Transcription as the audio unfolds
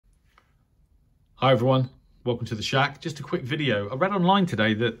Hi everyone, welcome to the shack. Just a quick video. I read online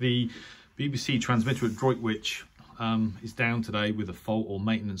today that the BBC transmitter at Droitwich is down today with a fault or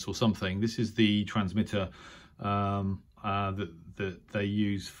maintenance or something. This is the transmitter that they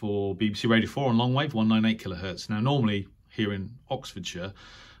use for BBC Radio 4 on longwave, 198 kilohertz. Now normally here in Oxfordshire, a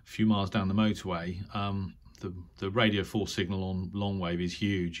few miles down the motorway, the Radio 4 signal on longwave is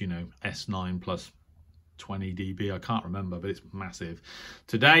huge, you know, S9 plus 20 dB, I can't remember, but it's massive.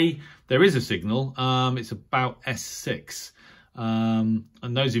 Today there is a signal, it's about S6, and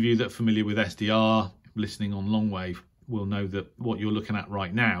those of you that are familiar with SDR, listening on longwave, will know that what you're looking at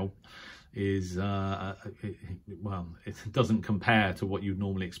right now is well, it doesn't compare to what you'd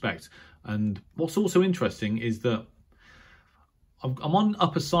normally expect. And what's also interesting is that I'm on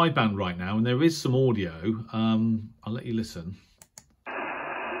upper sideband right now, and there is some audio. I'll let you listen.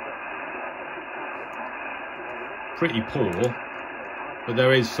 Pretty poor, but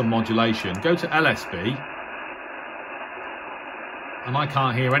there is some modulation. Go to LSB and I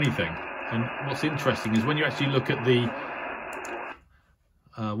can't hear anything. And what's interesting is when you actually look at the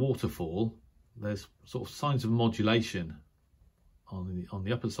waterfall, there's sort of signs of modulation on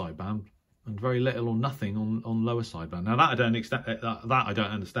the upper sideband and very little or nothing on lower sideband. Now that I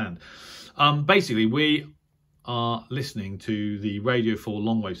don't understand. Basically, we are listening to the Radio 4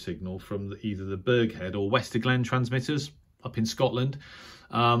 longwave signal from either the Burghead or Westerglen transmitters up in Scotland.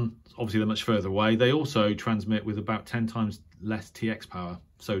 Obviously they're much further away. They also transmit with about 10 times less TX power.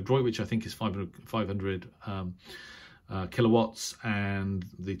 So Droitwich I think is 500 kilowatts, and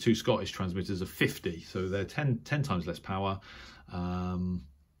the two Scottish transmitters are 50. So they're 10 times less power and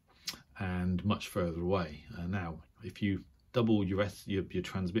much further away. Now if you double your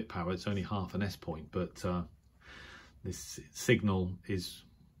transmit power, it's only half an S point, but this signal is,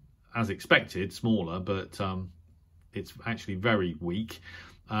 as expected, smaller, but it's actually very weak.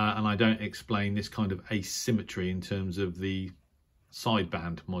 And I don't explain this kind of asymmetry in terms of the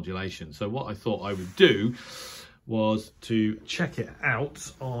sideband modulation. So what I thought I would do was to check it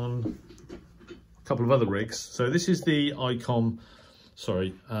out on a couple of other rigs. So this is the ICOM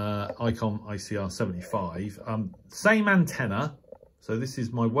ICR 75. Same antenna. So this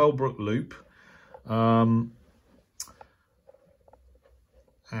is my Wellbrook loop.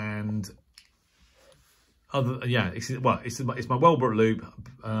 And it's my Wellbrook loop.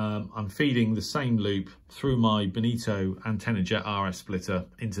 I'm feeding the same loop through my Bonito antenna jet RF splitter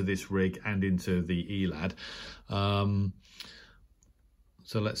into this rig and into the ELAD. And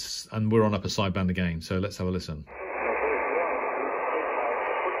we're on upper sideband again, so let's have a listen.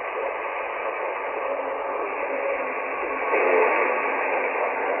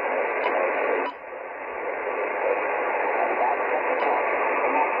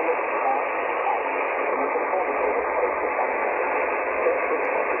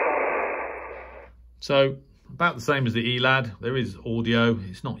 So about the same as the ELAD. There is audio,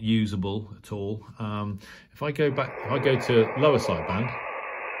 it's not usable at all. If I go to lower sideband,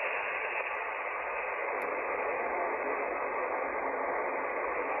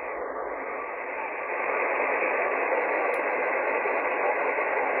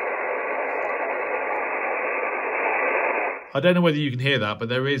 I don't know whether you can hear that, but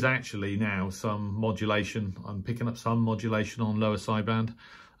there is actually now some modulation. I'm picking up some modulation on lower sideband.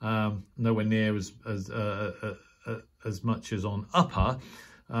 Nowhere near as much as on upper,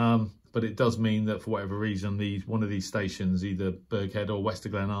 but it does mean that for whatever reason one of these stations, either Burghead or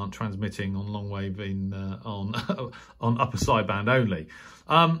Westerglen, aren't transmitting on longwave on upper sideband only.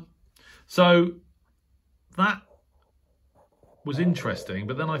 So that was interesting,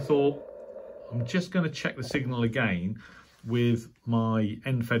 but then I thought I'm just going to check the signal again with my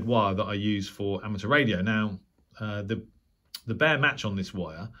end-fed wire that I use for amateur radio. Now the bare match on this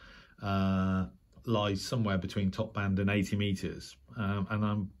wire lies somewhere between top band and 80 meters, and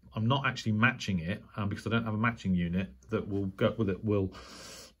I'm not actually matching it because I don't have a matching unit that will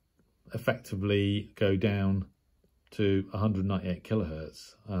effectively go down to 198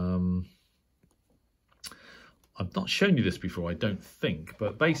 kilohertz. I've not shown you this before, I don't think,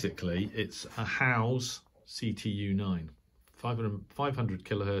 but basically it's a Howes CTU9, 500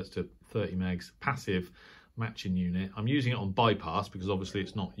 kilohertz to 30 megs, passive matching unit. I'm using it on bypass because obviously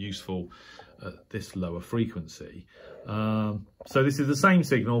it's not useful at this lower frequency. So this is the same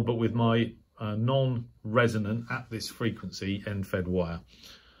signal but with my non-resonant at this frequency end-fed wire.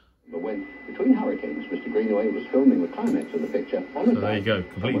 But when between hurricanes, Mr. Greenaway was filming the climax of the picture. So there you go,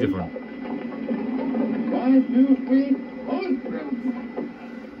 completely different. 5, 2, 3, hold.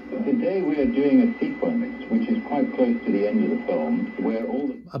 Today we are doing a sequence which is quite close to the end of the film, where all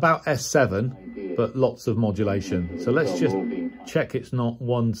the... About S7, but lots of modulation. So let's just check it's not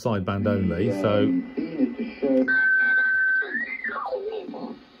one sideband only.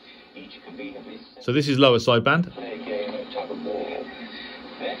 So this is lower sideband.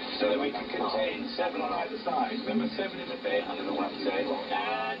 So that we can contain 7 on either side. Remember, 7 is a bit under the 1 set.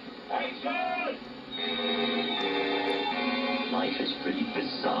 And action! Life is pretty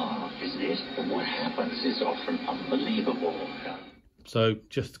bizarre, isn't it? And what happens is often unbelievable. So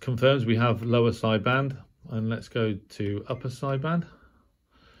just confirms we have lower sideband, and let's go to upper sideband.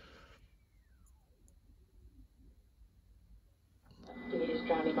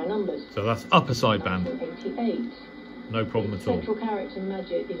 So that's upper sideband. 88. No problem at all. Central character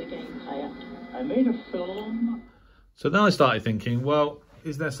Magic is a game player. I made a film. So then I started thinking, well,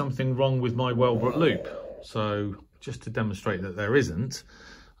 is there something wrong with my Wellbrook loop? So just to demonstrate that there isn't,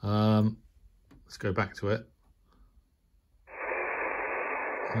 let's go back to it.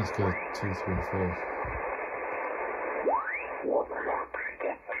 Let's go 2, 3, 4.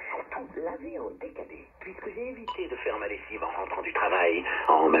 Puisque j'ai évité de faire ma lessive en rentrant du travail,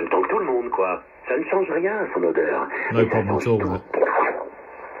 en même temps que tout le monde, quoi. Ça ne change rien à son odeur. No problem at all with it.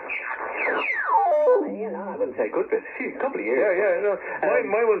 I wouldn't say good, but a couple of years. Yeah, no.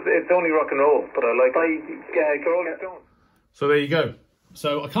 Mine was, it's only rock and roll, but I like Rolling Stone. So there you go.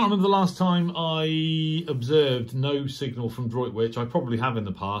 So I can't remember the last time I observed no signal from Droitwich. I probably have in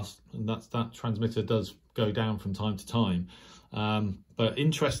the past, and that transmitter does go down from time to time. But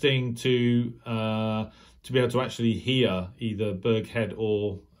interesting to be able to actually hear either Burghead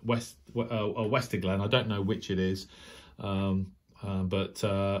or Westerglen. I don't know which it is, but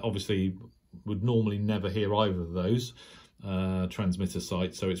obviously would normally never hear either of those transmitter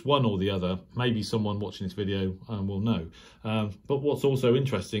sites. So it's one or the other. Maybe someone watching this video will know. But what's also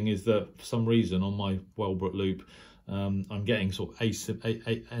interesting is that for some reason on my Wellbrook loop, I'm getting sort of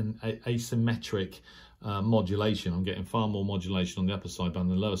asymmetric modulation. I'm getting far more modulation on the upper sideband than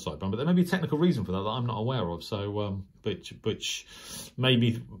the lower sideband, but there may be a technical reason for that I'm not aware of. So which made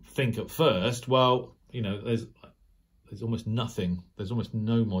me think at first, well, you know, there's almost nothing, there's almost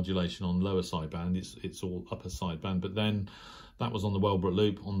no modulation on lower sideband. It's all upper sideband. But then that was on the Wellbrook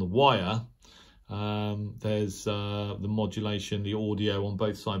loop. On the wire, there's the modulation, the audio on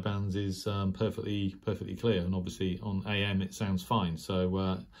both sidebands is perfectly clear, and obviously on AM it sounds fine.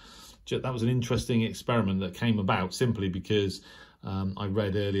 So that was an interesting experiment that came about simply because I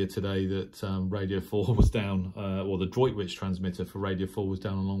read earlier today that Radio 4 was down, or the Droitwich transmitter for Radio 4 was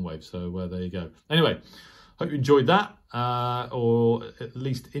down on longwave. So there you go. Anyway, hope you enjoyed that, or at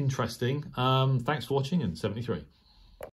least interesting. Thanks for watching, and 73.